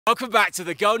Welcome back to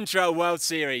the Golden Trail World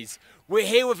Series. We're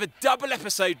here with a double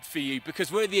episode for you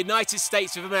because we're in the United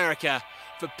States of America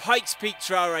for Pikes Peak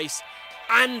Trail Race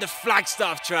and the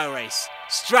Flagstaff Trail Race.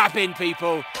 Strap in,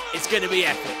 people, it's going to be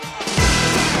epic.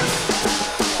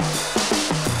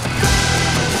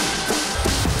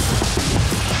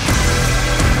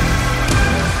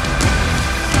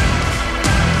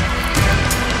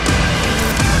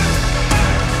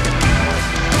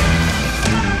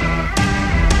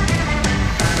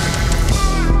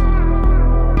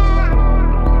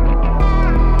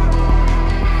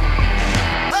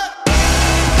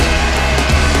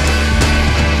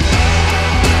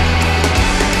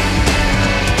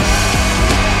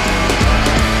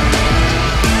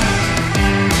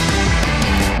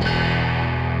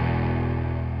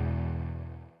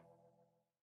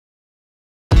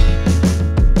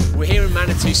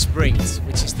 Springs,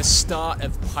 which is the start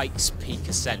of Pikes Peak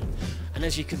Ascent, and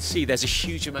as you can see there's a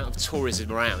huge amount of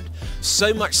tourism around,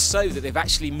 so much so that they've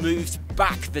actually moved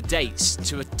back the dates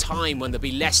to a time when there'll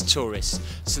be less tourists,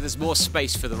 so there's more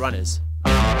space for the runners.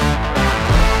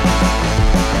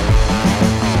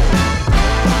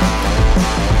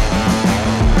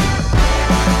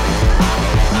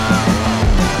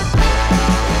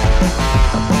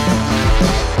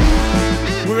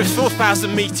 We're at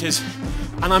 4,000 meters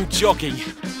and I'm jogging,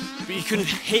 but you can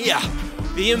hear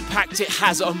the impact it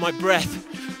has on my breath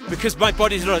because my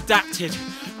body's not adapted,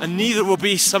 and neither will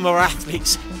be some of our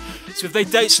athletes. So if they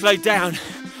don't slow down,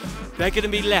 they're going to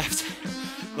be left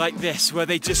like this, where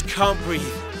they just can't breathe,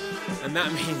 and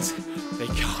that means they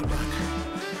can't run.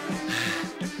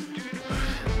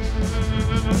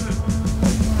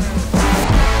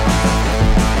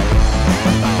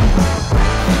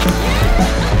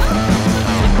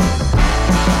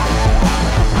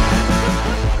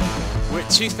 We're at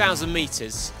 2,000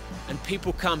 meters, and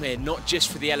people come here not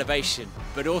just for the elevation,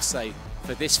 but also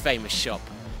for this famous shop.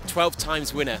 12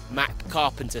 times winner Matt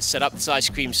Carpenter set up this ice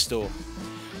cream store.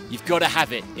 You've got to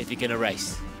have it if you're going to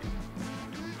race.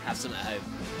 Have some at home.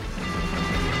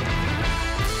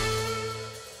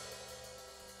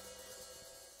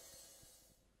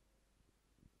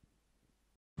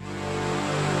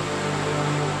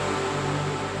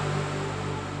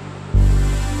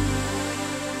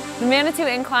 The Manitou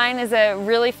Incline is a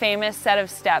really famous set of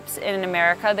steps in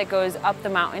America that goes up the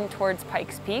mountain towards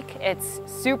Pikes Peak. It's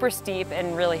super steep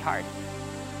and really hard.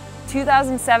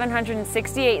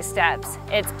 2,768 steps,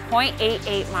 it's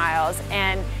 0.88 miles,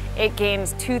 and it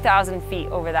gains 2,000 feet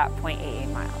over that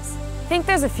 0.88 miles. I think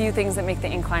there's a few things that make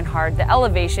the incline hard. The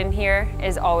elevation here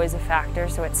is always a factor,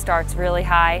 so it starts really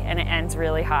high and it ends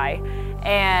really high.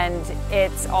 And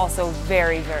it's also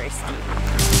very, very steep.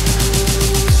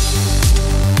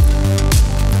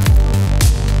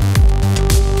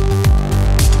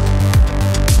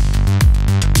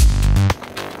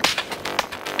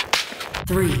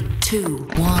 Three, two,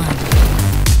 one.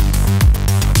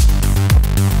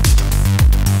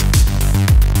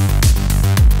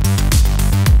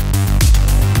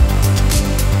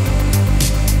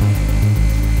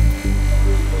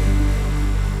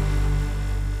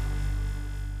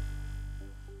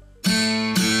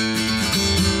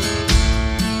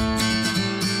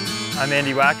 I'm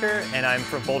Andy Wacker, and I'm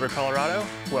from Boulder, Colorado.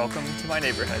 Welcome to my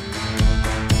neighborhood.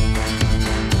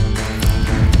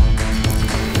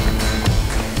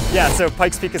 Yeah, so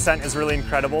Pikes Peak Ascent is really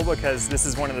incredible because this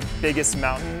is one of the biggest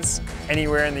mountains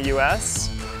anywhere in the US.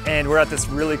 And we're at this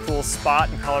really cool spot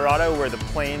in Colorado where the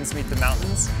plains meet the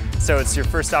mountains. So it's your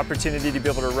first opportunity to be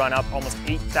able to run up almost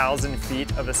 8,000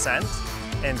 feet of ascent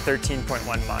in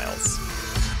 13.1 miles.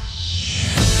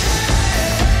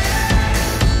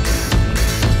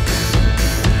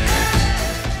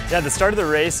 Yeah, the start of the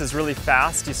race is really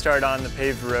fast. You start on the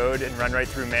paved road and run right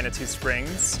through Manitou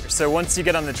Springs. So once you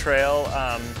get on the trail,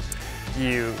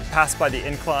 you pass by the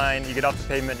incline, you get off the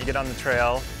pavement, you get on the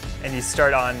trail, and you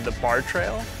start on the bar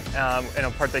trail in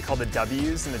a part they call the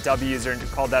W's. And the W's are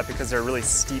called that because they're really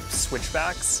steep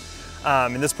switchbacks.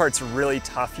 And this part's really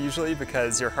tough usually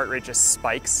because your heart rate just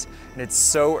spikes. And it's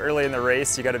so early in the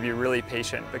race, you gotta be really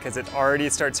patient because it already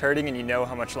starts hurting and you know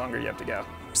how much longer you have to go.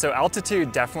 So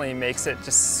altitude definitely makes it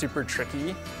just super tricky.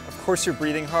 Of course you're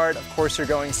breathing hard, of course you're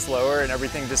going slower, and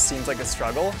everything just seems like a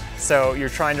struggle. So you're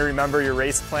trying to remember your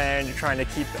race plan, you're trying to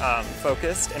keep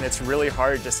focused, and it's really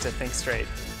hard just to think straight.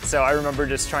 So I remember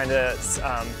just trying to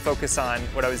focus on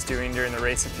what I was doing during the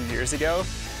race a few years ago,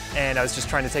 and I was just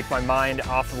trying to take my mind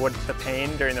off of the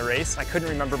pain during the race. I couldn't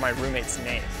remember my roommate's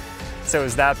name. So it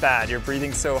was that bad. You're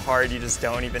breathing so hard, you just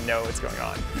don't even know what's going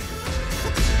on.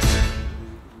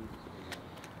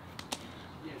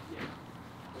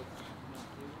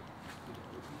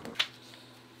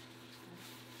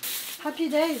 Happy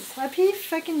days. Happy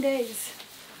fucking days.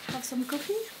 Have some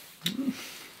coffee?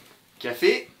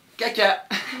 Café, caca.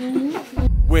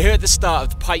 We're here at the start of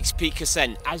the Pikes Peak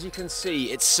Ascent. As you can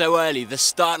see, it's so early, the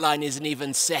start line isn't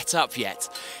even set up yet.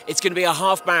 It's going to be a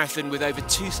half marathon with over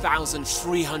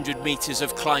 2,300 meters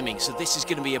of climbing, so this is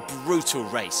going to be a brutal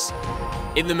race.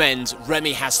 In the men's,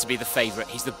 Remy has to be the favourite.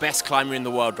 He's the best climber in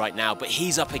the world right now, but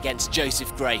he's up against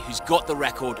Joseph Gray, who's got the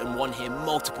record and won here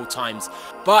multiple times.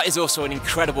 Bart is also in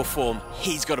incredible form.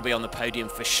 He's got to be on the podium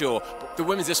for sure. But the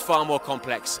women's is far more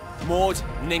complex. Maud,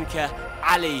 Ninka,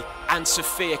 Ali and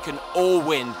Sophia can all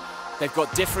win. They've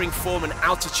got differing form and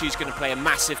altitude's going to play a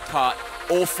massive part.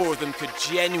 All four of them could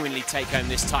genuinely take home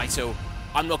this title.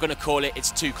 I'm not going to call it,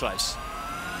 it's too close.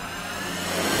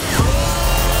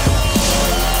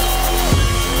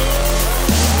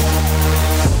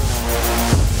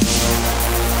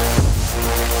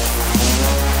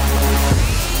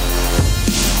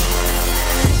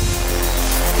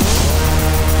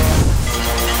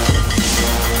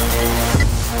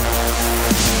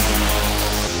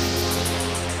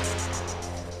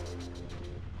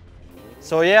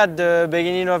 So yeah, at the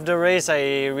beginning of the race,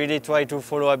 I really tried to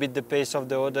follow a bit the pace of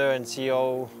the other and see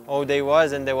how they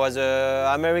was. And there was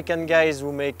American guys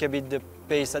who make a bit the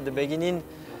pace at the beginning.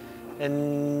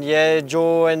 And yeah,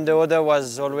 Joe and the other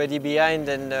was already behind.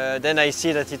 And then I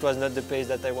see that it was not the pace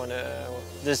that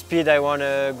the speed I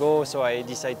wanna go. So I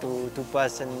decided to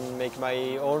pass and make my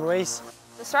own race.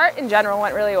 The start in general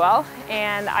went really well,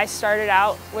 and I started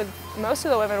out with most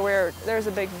of the women where there was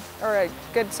a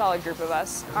good solid group of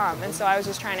us, and so I was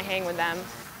just trying to hang with them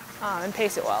and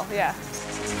pace it well, yeah.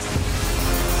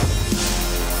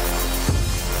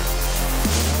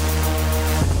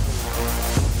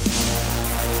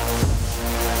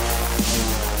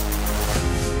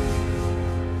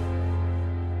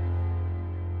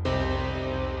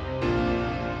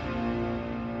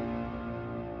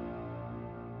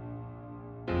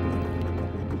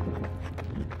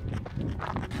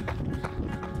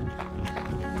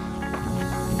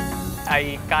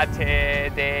 I catch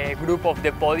the group of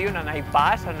the podium and I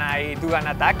pass and I do an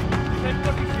attack. Same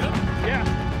position, yeah.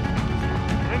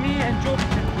 Remy and Joe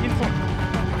in front.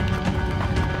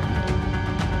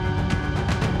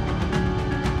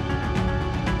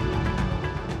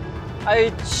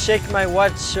 I check my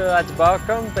watch at bar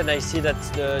camp and I see that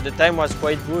the time was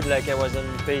quite good, like I was on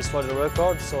pace for the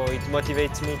record, so it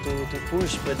motivates me to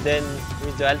push, but then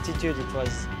with the altitude it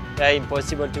was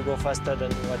impossible to go faster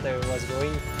than what I was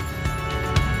going.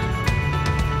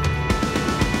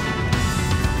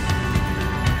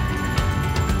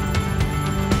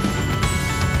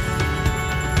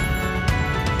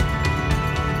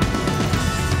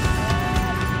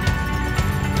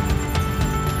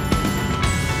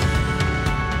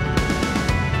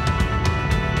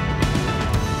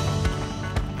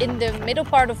 In the middle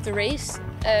part of the race,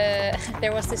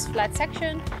 there was this flat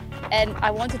section and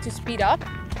I wanted to speed up,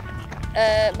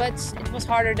 but it was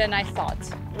harder than I thought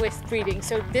with breathing.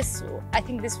 So I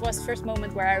think this was the first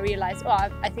moment where I realized, oh,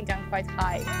 I think I'm quite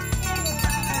high.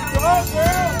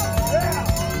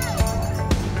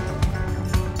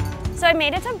 So I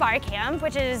made it to bar camp,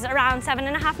 which is around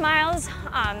 7.5 miles,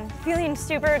 feeling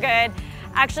super good.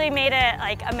 Actually made it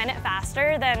like a minute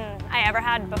faster than I ever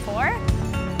had before.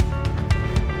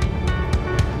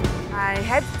 I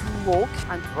had to walk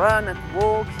and run and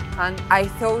walk, and I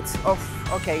thought of,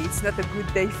 okay, it's not a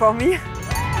good day for me.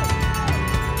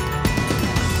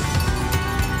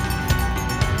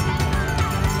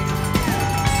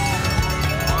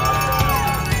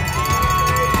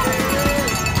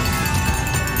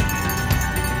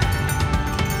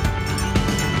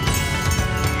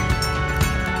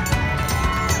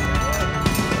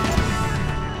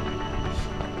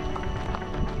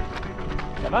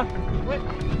 Ça va? Oui.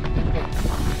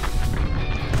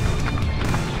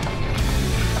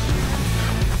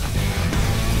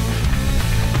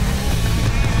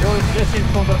 Just in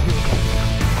front of you.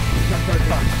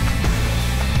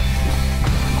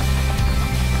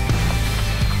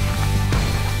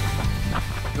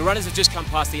 The runners have just come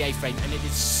past the A-frame and it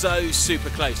is so super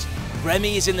close.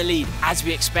 Remy is in the lead as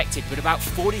we expected, but about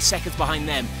 40 seconds behind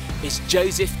them is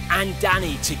Joseph and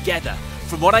Danny together.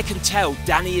 From what I can tell,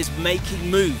 Danny is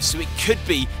making moves, so it could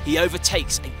be he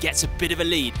overtakes and gets a bit of a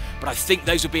lead, but I think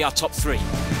those will be our top three.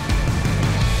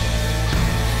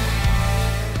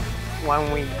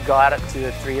 When we got up to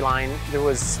the tree line, there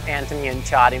was Anthony and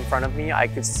Chad in front of me. I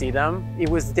could see them. It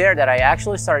was there that I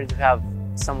actually started to have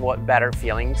somewhat better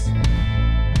feelings.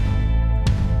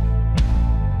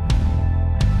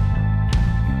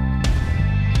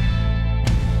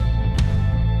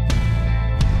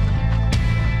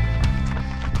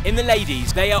 In the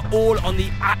ladies, they are all on the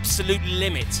absolute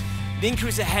limit. Ninka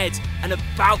is ahead, and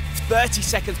about 30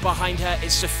 seconds behind her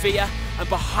is Sophia, and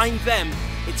behind them,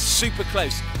 it's super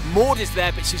close. Maud is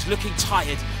there, but she's looking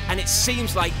tired, and it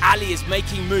seems like Ali is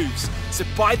making moves. So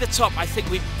by the top, I think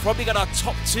we've probably got our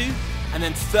top two, and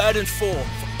then third and fourth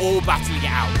all battling it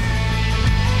out.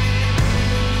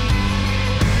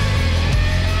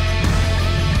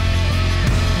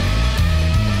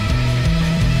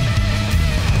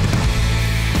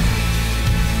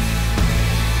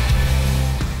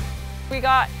 We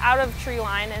got out of tree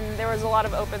line and there was a lot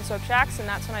of open swim tracks, and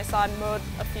that's when I saw Maud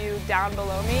a few down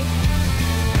below me.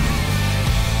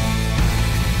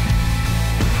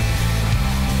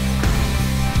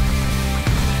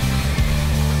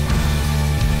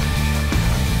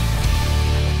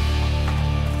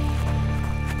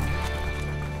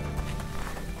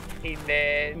 In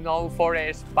the no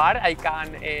forest part, I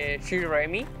can see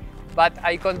Remy, but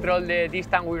I control the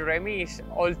distance with Remy is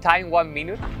all time 1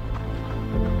 minute.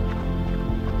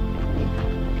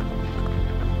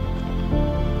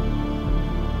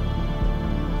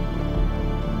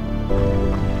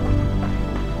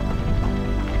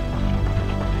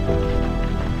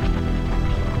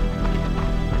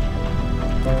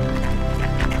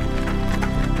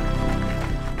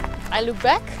 I look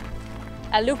back,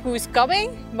 I look who's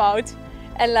coming, Maud,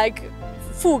 and like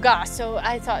full gas. So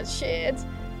I thought, shit,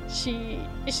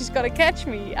 she's gonna catch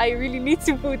me. I really need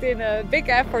to put in a big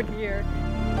effort here.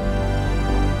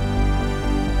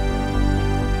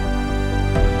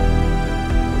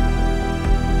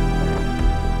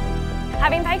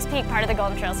 Having Pikes Peak part of the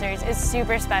Golden Trail Series is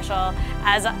super special,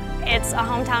 as it's a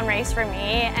hometown race for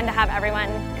me, and to have everyone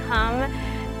come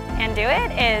and do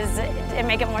it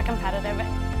make it more competitive.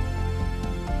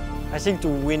 I think to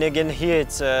win again here,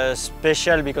 it's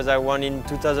special because I won in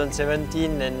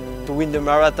 2017, and to win the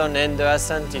marathon and the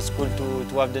ascent is cool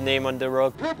to have the name on the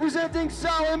rock. Representing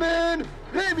Solomon,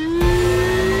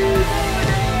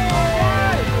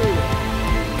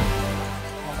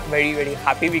 Very, very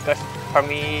happy because for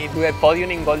me, do a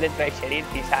podium in Golden Trail Series,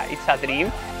 it's a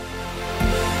dream.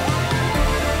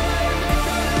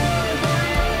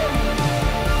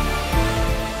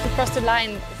 To cross the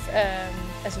line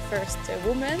as a first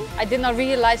woman, I did not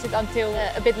realize it until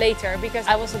a bit later because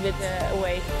I was a bit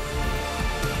away.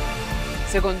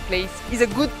 Second place is a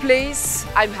good place.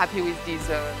 I'm happy with this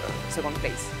second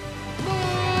place.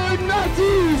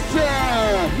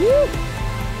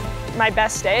 My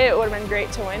best day, it would have been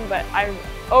great to win, but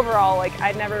overall,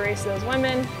 I'd never raced those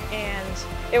women, and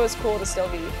it was cool to still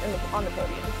be on the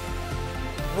podium.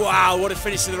 Wow, what a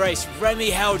finish to the race.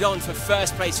 Remy held on for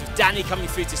first place with Danny coming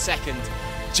through to second,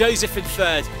 Joseph in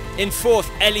third, in fourth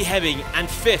Ellie Hemming, and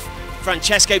fifth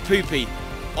Francesco Pupi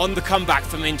on the comeback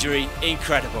from injury.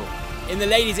 Incredible. In the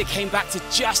ladies it came back to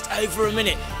just over a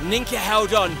minute. Ninka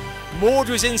held on, Maud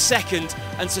was in second,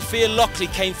 and Sophia Lockley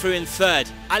came through in third.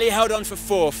 Ali held on for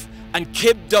fourth, and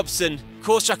Kib Dobson,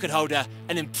 course record holder,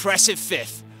 an impressive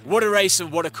fifth. What a race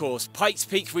and what a course. Pikes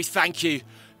Peak, we thank you,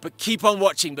 but keep on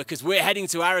watching because we're heading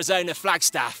to Arizona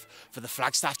Flagstaff for the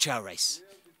Flagstaff Trail Race.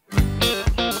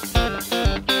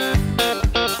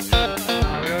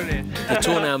 The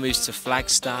tour now moves to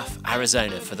Flagstaff,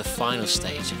 Arizona for the final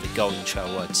stage of the Golden Trail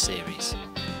World Series.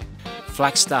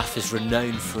 Flagstaff is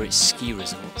renowned for its ski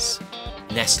resorts,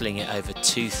 nestling at over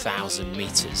 2,000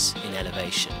 metres in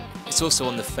elevation. It's also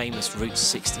on the famous Route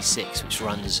 66, which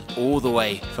runs all the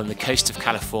way from the coast of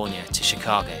California to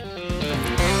Chicago.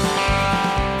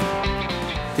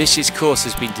 This year's course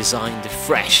has been designed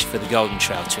afresh for the Golden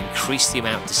Trail to increase the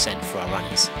amount of descent for our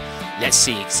runners. Let's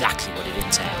see exactly what it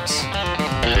entails.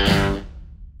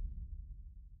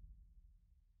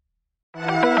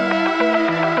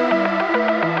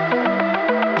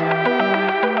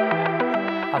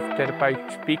 After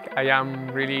Pikes Peak, I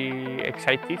am really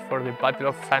excited for the Battle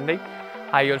of Sunday.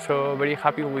 I also very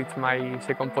happy with my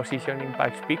second position in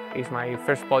Pikes Peak. It's my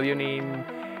first podium in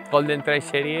Golden Trail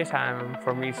Series, and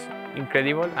for me it's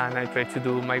incredible, and I try to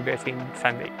do my best in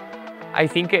Sunday. I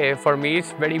think for me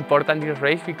it's very important this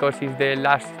race because it's the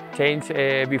last change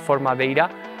before Madeira,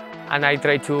 and I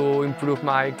try to improve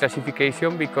my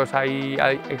classification because I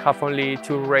have only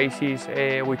 2 races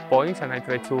with points, and I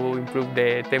try to improve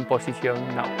the 10th position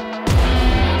now.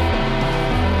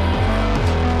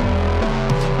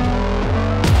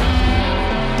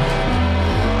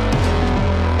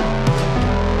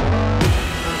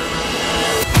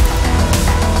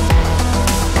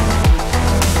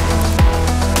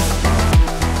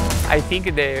 I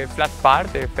think the flat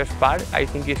part, the first part, I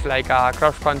think it's like a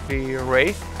cross-country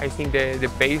race. I think the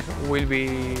pace will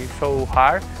be so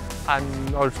hard,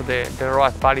 and also the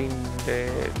road part in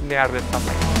near the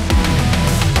summit.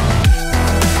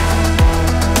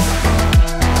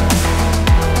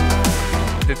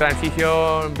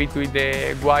 transition between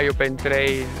the wide open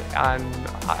trail and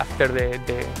after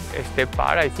the step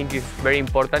part, I think is very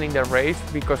important in the race,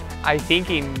 because I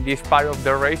think in this part of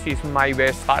the race is my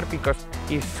best part, because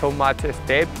it's so much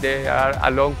step, there are a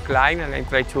long climb, and I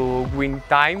try to win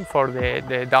time for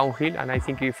the downhill, and I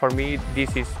think for me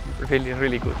this is really,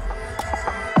 really good.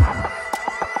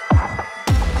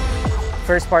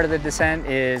 First part of the descent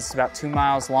is about 2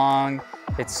 miles long.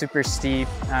 It's super steep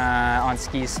on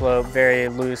ski slope, very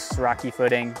loose, rocky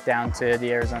footing down to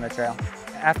the Arizona Trail.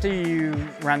 After you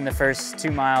run the first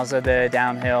 2 miles of the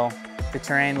downhill, the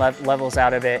terrain levels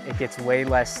out a bit. It gets way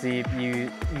less steep. You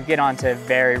get onto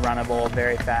very runnable,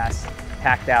 very fast,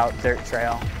 packed out dirt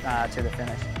trail to the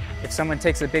finish. If someone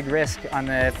takes a big risk on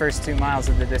the first 2 miles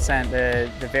of the descent,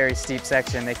 the very steep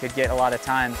section, they could get a lot of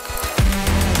time.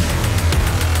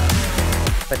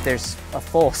 But there's a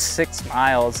full 6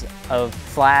 miles of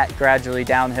flat, gradually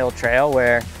downhill trail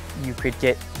where you could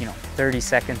get, 30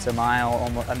 seconds a mile,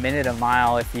 almost a minute a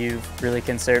mile if you've really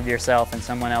conserved yourself and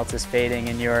someone else is fading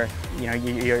and you're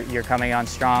coming on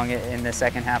strong in the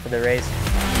second half of the race.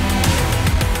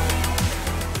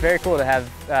 It's very cool to have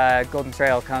Golden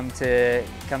Trail come to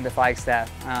Flagstaff.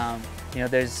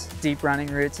 There's deep running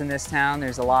routes in this town.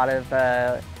 There's a lot of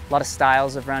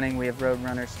styles of running. We have road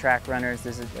runners, track runners.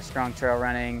 There's a strong trail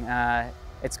running.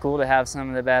 It's cool to have some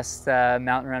of the best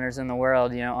mountain runners in the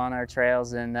world, on our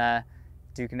trails and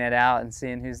duking it out and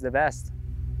seeing who's the best.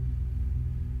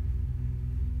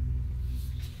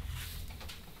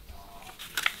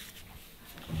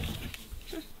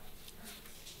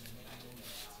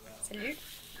 Salut.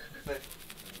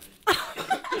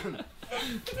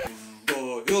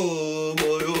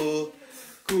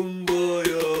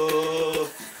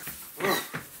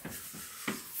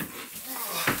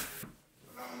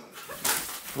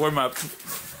 Warm up.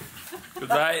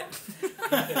 Goodbye.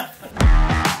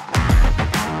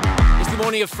 It's the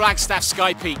morning of Flagstaff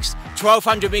Sky Peaks,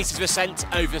 1,200 metres of ascent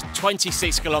over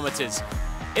 26 kilometres.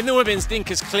 In the women's,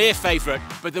 Dinka's clear favourite,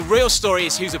 but the real story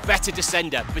is who's a better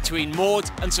descender between Maud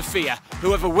and Sophia.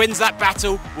 Whoever wins that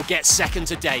battle will get second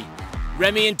today.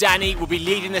 Remy and Danny will be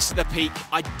leading us to the peak.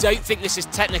 I don't think this is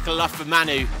technical enough for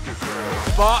Manu.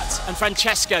 Bart and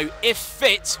Francesco, if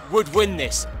fit, would win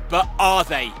this, but are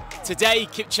they? Today,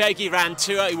 Kipchoge ran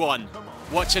 2:01.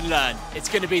 Watch and learn. It's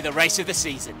going to be the race of the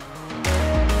season.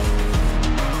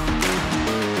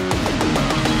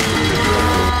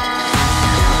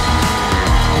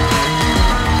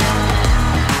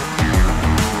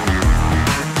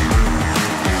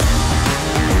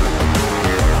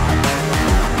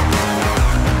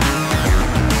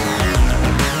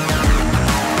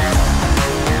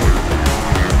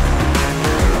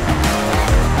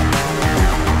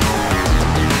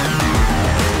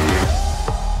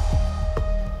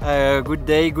 Good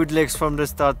day, good legs from the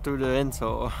start to the end,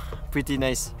 so pretty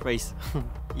nice race.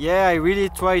 Yeah, I really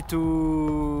try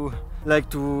to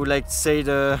say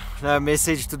the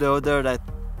message to the other that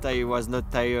I was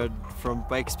not tired from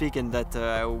Pikes Peak and that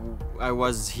I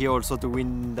was here also to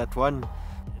win that one.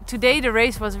 Today the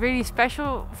race was really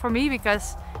special for me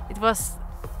because it was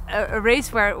a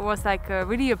race where it was like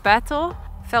really a battle.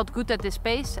 Felt good at this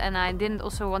pace and I didn't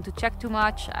also want to check too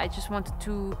much. I just wanted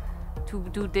to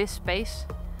do this pace.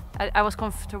 I was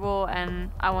comfortable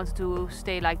and I wanted to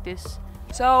stay like this.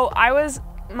 So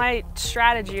my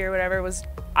strategy or whatever was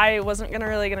I wasn't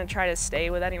really gonna try to stay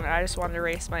with anyone. I just wanted to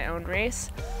race my own race.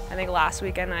 I think last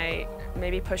weekend I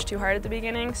maybe pushed too hard at the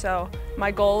beginning, so my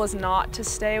goal was not to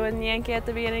stay with Yankee at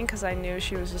the beginning because I knew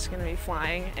she was just gonna be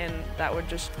flying and that would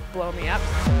just blow me up.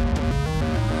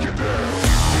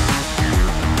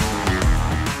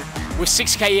 We're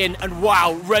 6K in and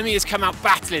wow, Remy has come out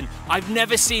battling. I've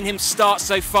never seen him start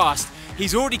so fast.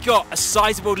 He's already got a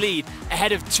sizable lead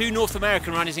ahead of 2 North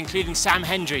American runners, including Sam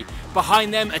Hendry.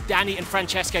 Behind them are Danny and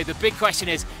Francesco. The big question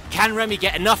is, can Remy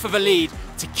get enough of a lead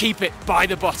to keep it by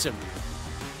the bottom?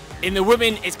 In the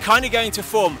women, it's kind of going to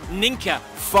form. Ninka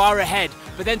far ahead,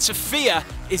 but then Sophia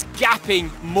is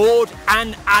gapping Maud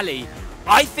and Ali.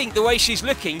 I think the way she's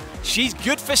looking, she's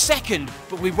good for second,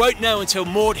 but we won't know until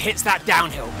Maud hits that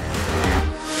downhill.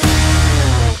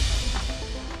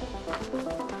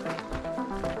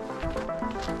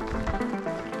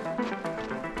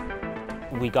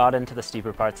 We got into the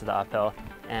steeper parts of the uphill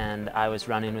and I was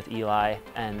running with Eli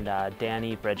and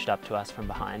Danny bridged up to us from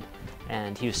behind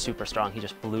and he was super strong. He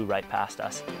just blew right past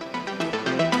us.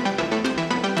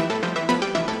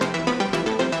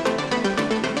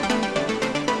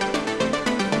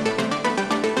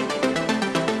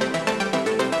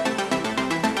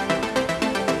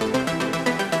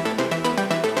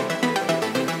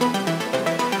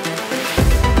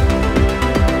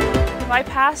 I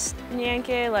passed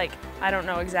Nyanke, like, I don't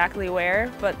know exactly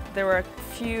where, but there were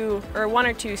one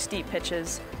or two steep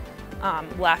pitches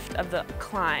left of the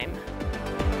climb.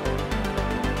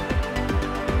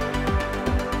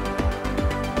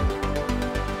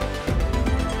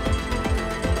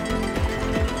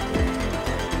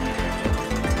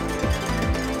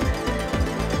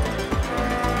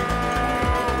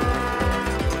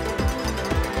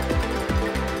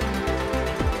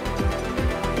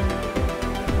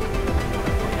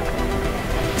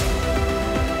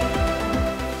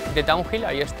 The downhill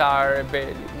I start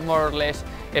more or less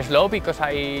slow because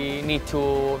I need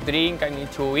to drink, I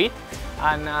need to eat,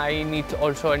 and I need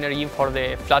also energy for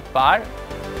the flat bar.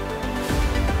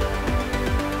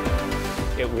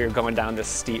 We were going down this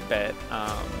steep bit,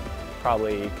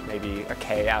 probably maybe a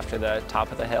K after the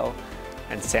top of the hill,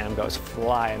 and Sam goes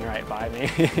flying right by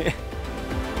me.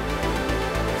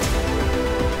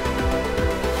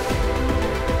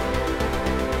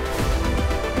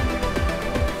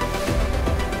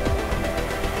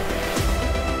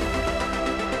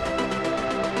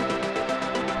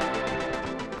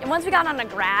 Once we got on a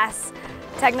grass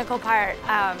technical part,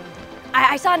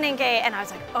 I saw Nyanke and I was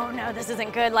like, oh no, this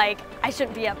isn't good. Like, I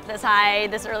shouldn't be up this high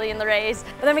this early in the race.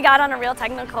 But then we got on a real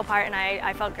technical part and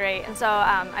I felt great. And so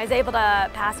I was able to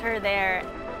pass her there.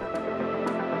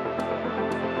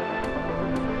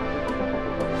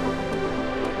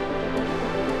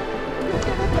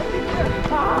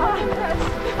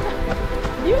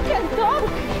 You can talk!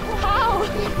 How?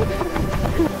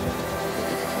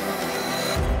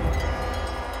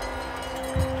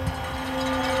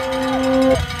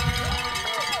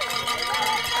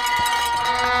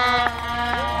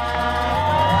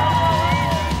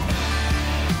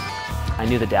 I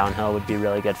knew the downhill would be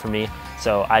really good for me,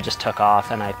 so I just took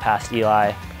off and I passed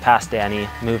Eli, passed Danny,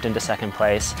 moved into second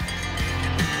place.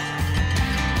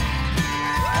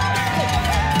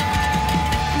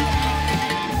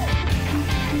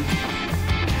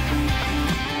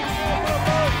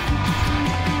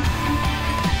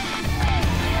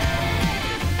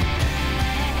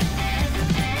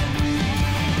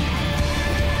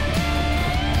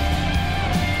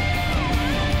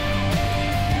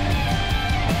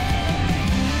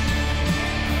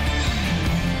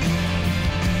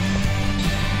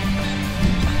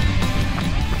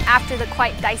 After the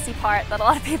quite dicey part that a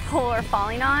lot of people were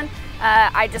falling on,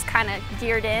 I just kind of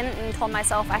geared in and told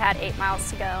myself I had 8 miles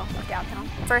to go of downhill.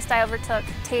 First I overtook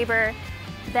Tabor,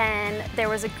 then there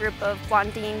was a group of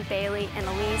Blondine, Bailey, and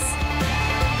Elise.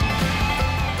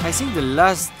 I think the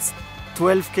last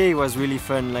 12K was really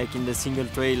fun, like in the single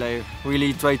trail. I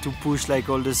really tried to push like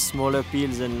all the smaller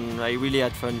hills and I really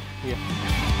had fun here.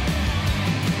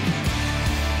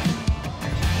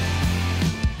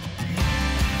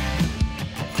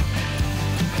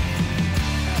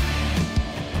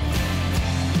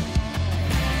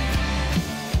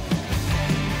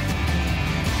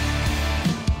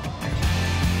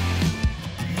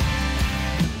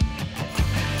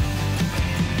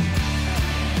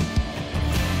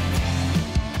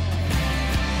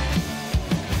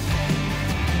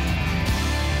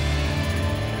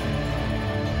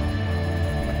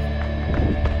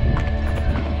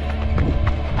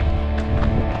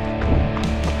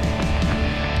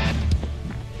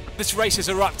 This race has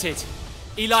erupted.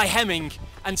 Eli Hemming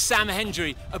and Sam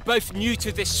Hendry are both new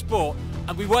to this sport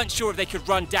and we weren't sure if they could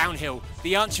run downhill.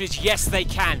 The answer is yes, they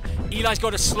can. Eli's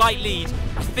got a slight lead.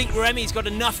 I think Remy's got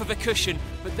enough of a cushion,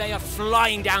 but they are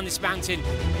flying down this mountain.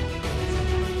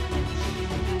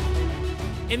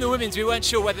 In the women's, we weren't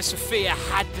sure whether Sophia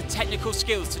had the technical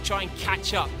skills to try and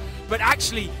catch up. But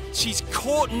actually, she's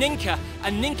caught Ninka,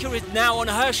 and Ninka is now on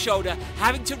her shoulder,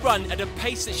 having to run at a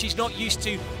pace that she's not used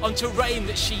to on terrain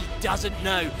that she doesn't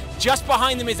know. Just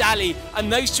behind them is Ali,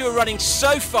 and those two are running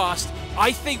so fast,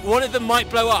 I think one of them might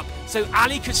blow up. So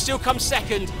Ali could still come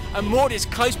second, and Maud is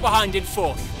close behind in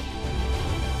fourth.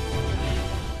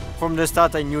 From the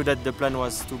start, I knew that the plan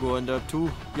was to go under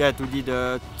 2. Yeah, to do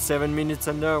the 7 minutes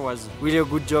under was really a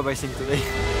good job, I think, today.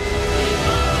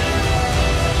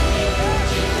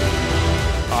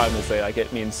 Honestly, like,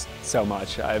 it means so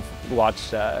much. I've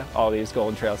watched all these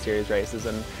Golden Trail Series races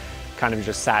and kind of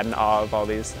just sat in awe of all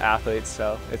these athletes,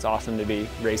 so it's awesome to be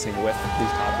racing with these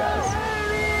top guys.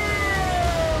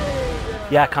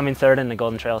 Yeah, coming third in the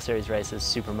Golden Trail Series race is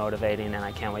super motivating, and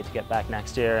I can't wait to get back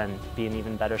next year and be in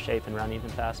even better shape and run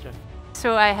even faster.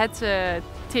 So I had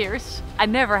tears. I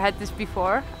never had this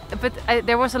before, but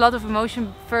there was a lot of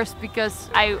emotion first because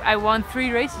I won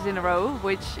 3 races in a row,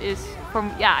 which is,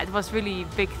 it was really a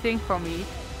big thing for me.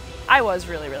 I was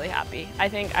really, really happy. I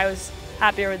think I was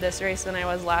happier with this race than I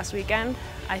was last weekend.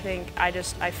 I think I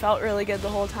felt really good the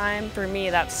whole time. For me,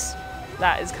 that's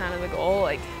that is kind of the goal.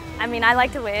 Like, I mean, I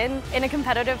like to win in a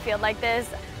competitive field like this,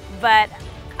 but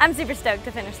I'm super stoked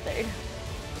to finish third.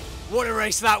 What a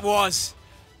race that was.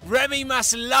 Remy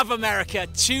must love America.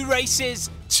 2 races,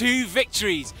 2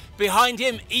 victories. Behind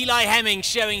him, Eli Hemming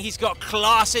showing he's got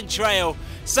class in trail.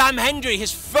 Sam Hendry,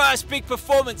 his first big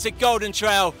performance at Golden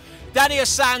Trail. Daniel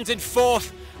Sands in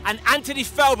 4th, and Anthony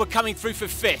Felber coming through for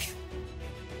 5th.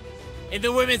 In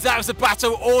the women's, that was a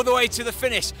battle all the way to the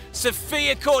finish.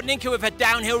 Sophia caught Ninka with her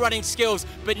downhill running skills,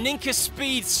 but Ninka's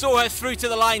speed saw her through to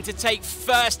the line to take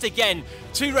 1st again.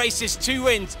 2 races, 2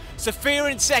 wins. Sophia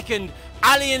in 2nd,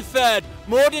 Ali in 3rd,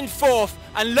 Maud in 4th,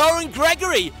 and Lauren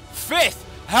Gregory 5th.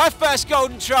 Her first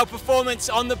Golden Trail performance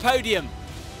on the podium.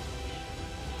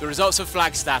 The results of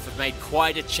Flagstaff have made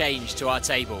quite a change to our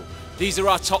table. These are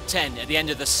our top 10 at the end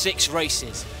of the 6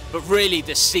 races, but really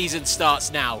the season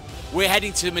starts now. We're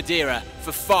heading to Madeira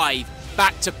for 5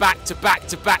 back-to-back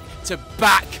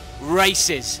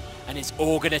races, and it's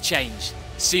all gonna change.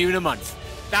 See you in a month.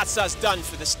 That's us done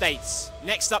for the States.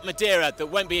 Next up Madeira, that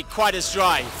won't be quite as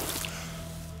dry.